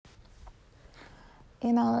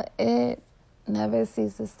It never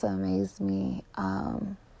ceases to amaze me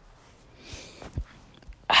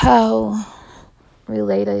how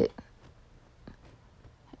related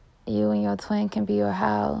you and your twin can be, or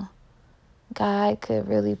how God could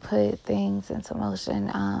really put things into motion.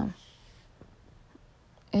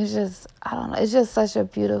 It's just, I don't know, it's just such a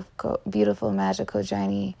beautiful, magical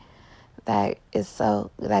journey that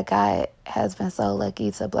God has been so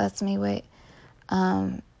lucky to bless me with.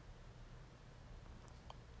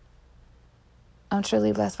 I'm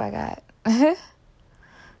truly blessed by God.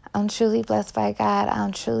 I'm truly blessed by God.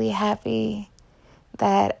 I'm truly happy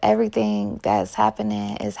that everything that's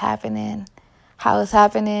happening is happening how it's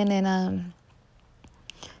happening. And,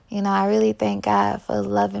 I really thank God for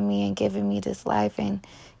loving me and giving me this life and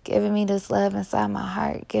giving me this love inside my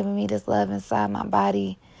heart, giving me this love inside my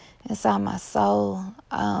body, inside my soul.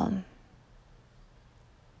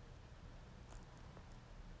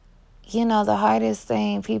 The hardest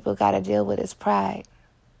thing people got to deal with is pride,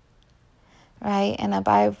 right? And the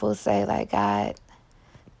Bible say, like, God,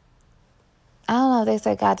 I don't know if they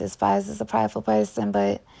say God despises a prideful person,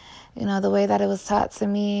 but, the way that it was taught to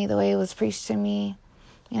me, the way it was preached to me,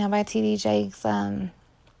 by T.D. Jakes,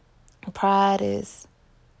 pride is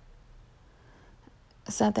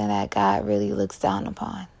something that God really looks down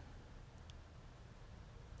upon.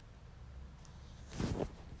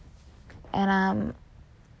 And,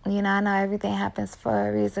 I know everything happens for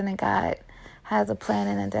a reason, and God has a plan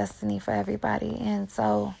and a destiny for everybody. And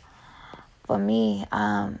so, for me,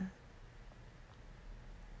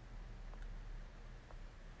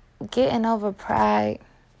 getting over pride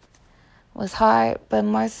was hard, but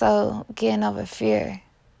more so getting over fear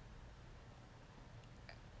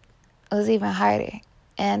was even harder.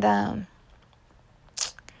 And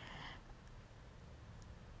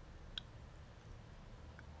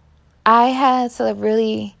I had to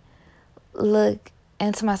really look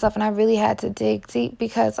into myself, and I really had to dig deep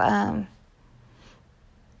because, I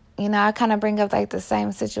kind of bring up like the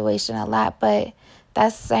same situation a lot, but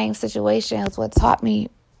that same situation is what taught me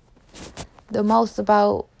the most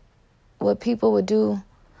about what people would do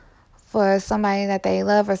for somebody that they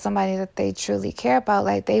love or somebody that they truly care about.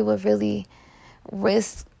 Like, they would really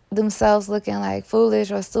risk themselves looking like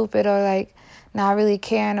foolish or stupid, or like not really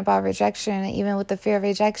caring about rejection, even with the fear of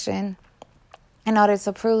rejection, in order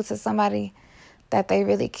to prove to somebody that they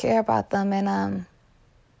really care about them. And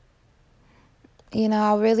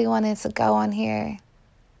I really wanted to go on here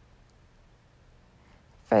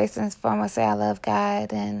first and foremost say I love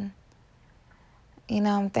God, and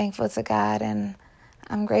I'm thankful to God, and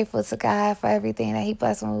I'm grateful to God for everything that He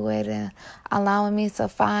blessed me with, and allowing me to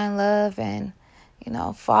find love and,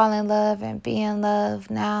 fall in love and be in love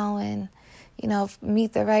now, and,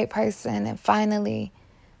 meet the right person, and finally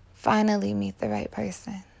meet the right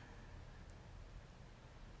person.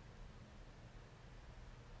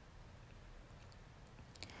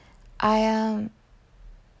 I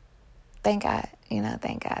thank God,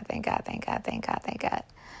 thank God.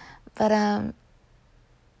 But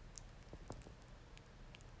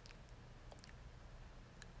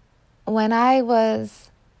when I was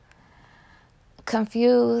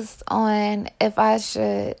confused on if I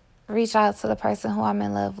should reach out to the person who I'm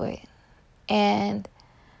in love with, and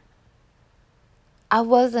I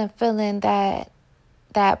wasn't feeling that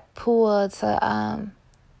pull to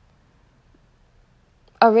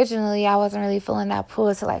originally I wasn't really feeling that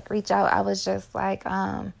pull to like reach out. I was just like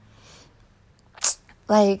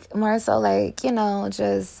more so like,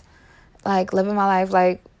 just like living my life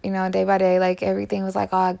like, day by day, like everything was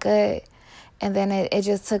like all good. And then it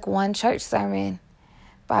just took one church sermon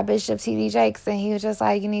by Bishop T.D. Jakes, and he was just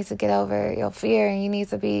like, you need to get over your fear, and you need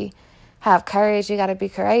to have courage. You got to be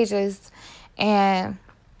courageous. And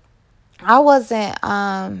I wasn't,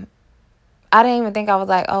 I didn't even think I was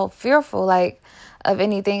like, fearful, like of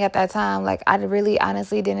anything at that time. Like, I really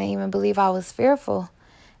honestly didn't even believe I was fearful.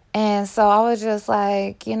 And so I was just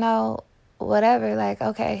like, whatever, like,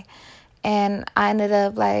 okay. And I ended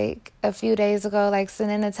up like a few days ago, like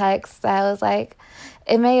sending a text that was like,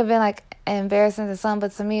 it may have been like embarrassing to some,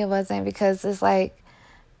 but to me it wasn't, because it's like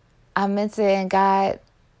I meant it and God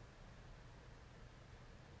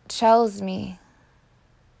chose me.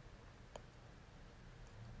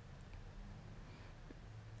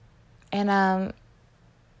 And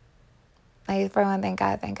like, for one, thank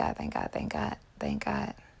God.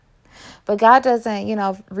 But God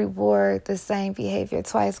doesn't, reward the same behavior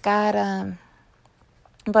twice. God,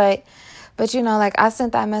 but like I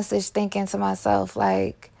sent that message thinking to myself,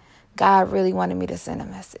 like, God really wanted me to send a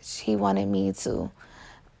message. He wanted me to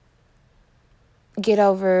get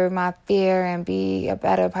over my fear and be a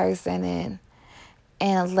better person,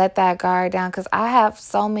 and let that guard down, because I have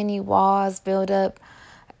so many walls built up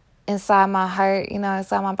inside my heart,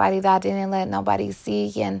 inside my body, that I didn't let nobody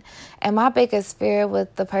see. And my biggest fear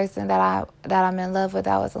with the person that I'm in love with,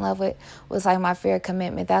 that I was in love with, was like my fear of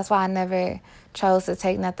commitment. That's why I never chose to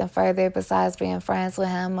take nothing further besides being friends with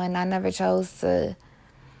him, and I never chose to,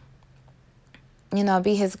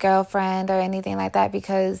 be his girlfriend or anything like that,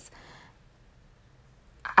 because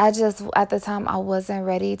I just, at the time, I wasn't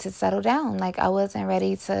ready to settle down. Like, I wasn't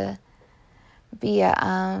ready to be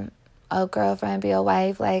a girlfriend, be a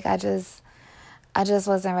wife. Like, I just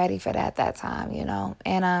wasn't ready for that at that time,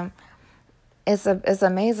 And it's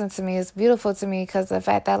amazing to me. It's beautiful to me, because the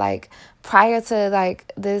fact that, like, prior to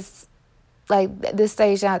this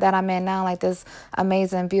stage that I'm in now, like this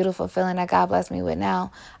amazing, beautiful feeling that God blessed me with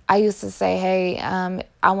now, I used to say, hey,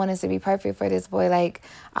 I wanted to be perfect for this boy. Like,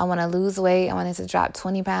 I want to lose weight. I wanted to drop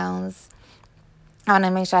 20 pounds. I want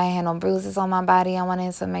to make sure I had no bruises on my body. I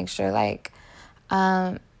wanted to make sure, like,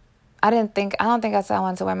 I don't think I said I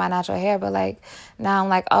wanted to wear my natural hair, but like now I'm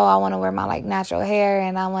like, oh, I want to wear my like natural hair,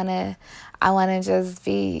 and I want to just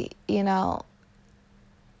be,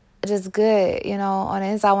 just good, on the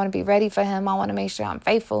inside. I want to be ready for him. I want to make sure I'm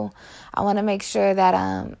faithful. I want to make sure that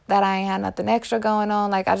that I ain't had nothing extra going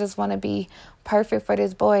on. Like, I just want to be perfect for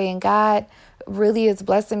this boy, and God really is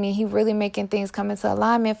blessing me. He really making things come into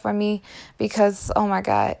alignment for me, because oh my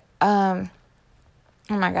God. Oh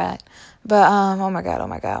my God. But oh my God, oh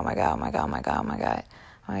my God, oh my God, oh my God, oh my God, oh my God.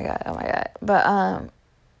 Oh my God, oh my God. But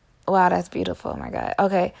wow, that's beautiful. Oh my God.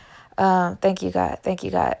 Okay. Thank you, God. Thank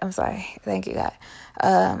you, God. I'm sorry. Thank you, God.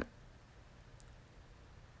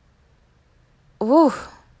 Woo.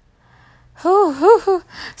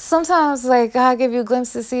 Sometimes, like, God give you a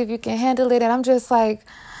glimpse to see if you can handle it, and I'm just like,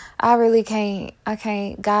 I really can't. I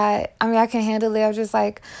can't. God, I mean, I can handle it. I'm just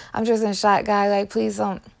in shock, God. Like, please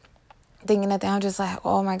don't thinking nothing. I'm just like,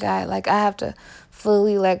 oh my God, like, I have to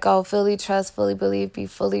fully let go, fully trust, fully believe, be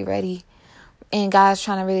fully ready. And God's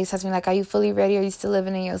trying to really test me, like, are you fully ready? Are you still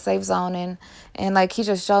living in your safe zone? And like, he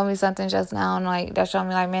just showed me something just now, and like, that showed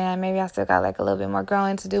me, like, man, maybe I still got like a little bit more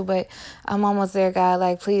growing to do, but I'm almost there, God.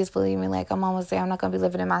 Like, please believe me, like, I'm almost there. I'm not gonna be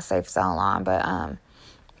living in my safe zone long, but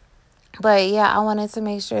yeah, I wanted to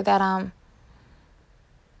make sure that I'm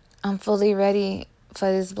fully ready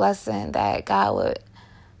for this blessing that God would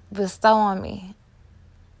bestow on me.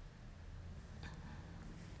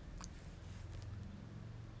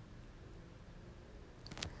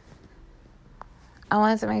 I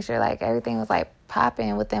wanted to make sure, like, everything was like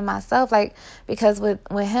popping within myself, like, because with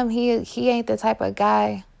him, he ain't the type of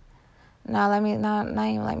guy. No, not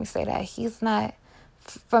even let me say that. He's not,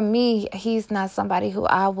 for me, he's not somebody who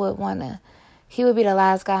I would want to. He would be the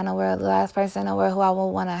last guy in the world, the last person in the world who I would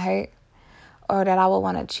want to hurt, or that I would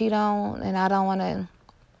want to cheat on, and I didn't want to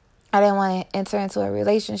enter into a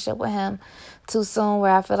relationship with him too soon,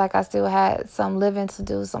 where I feel like I still had some living to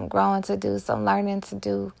do, some growing to do, some learning to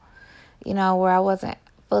do, where I wasn't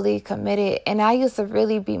fully committed. And I used to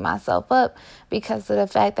really beat myself up because of the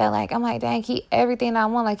fact that, like, I'm like, dang, everything I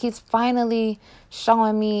want, like, he's finally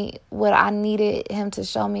showing me what I needed him to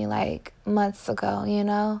show me, like, months ago,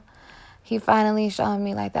 He finally showing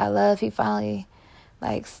me, like, that love. He finally,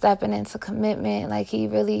 like, stepping into commitment. Like, he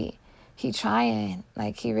trying.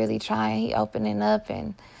 Like, he really trying. He opening up,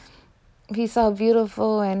 and he's so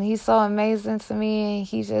beautiful, and he's so amazing to me, and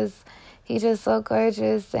he's just so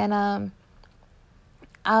gorgeous. And I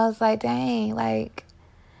was like, dang, like,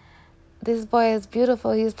 this boy is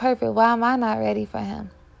beautiful. He's perfect. Why am I not ready for him?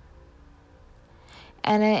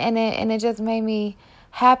 And it just made me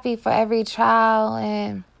happy for every trial,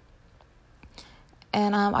 and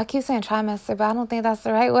I keep saying trimester, but I don't think that's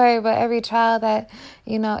the right word. But every trial that,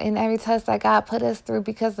 in every test that God put us through,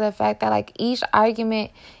 because of the fact that, like, each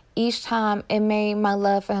argument, each time, it made my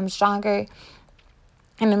love for him stronger,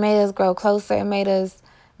 and it made us grow closer. It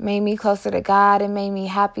made me closer to God. It made me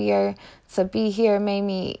happier to be here. It made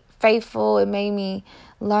me faithful. It made me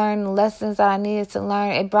learn lessons that I needed to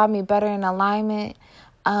learn. It brought me better in alignment.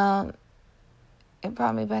 It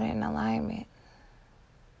brought me better in alignment.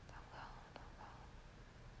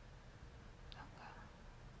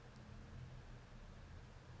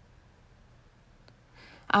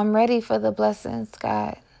 I'm ready for the blessings,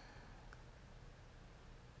 God.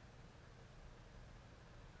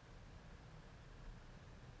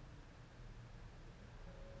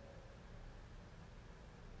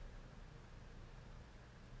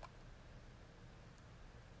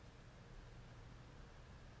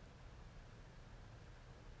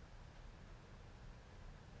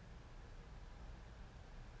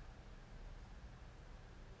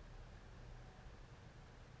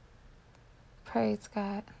 Praise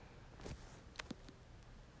God.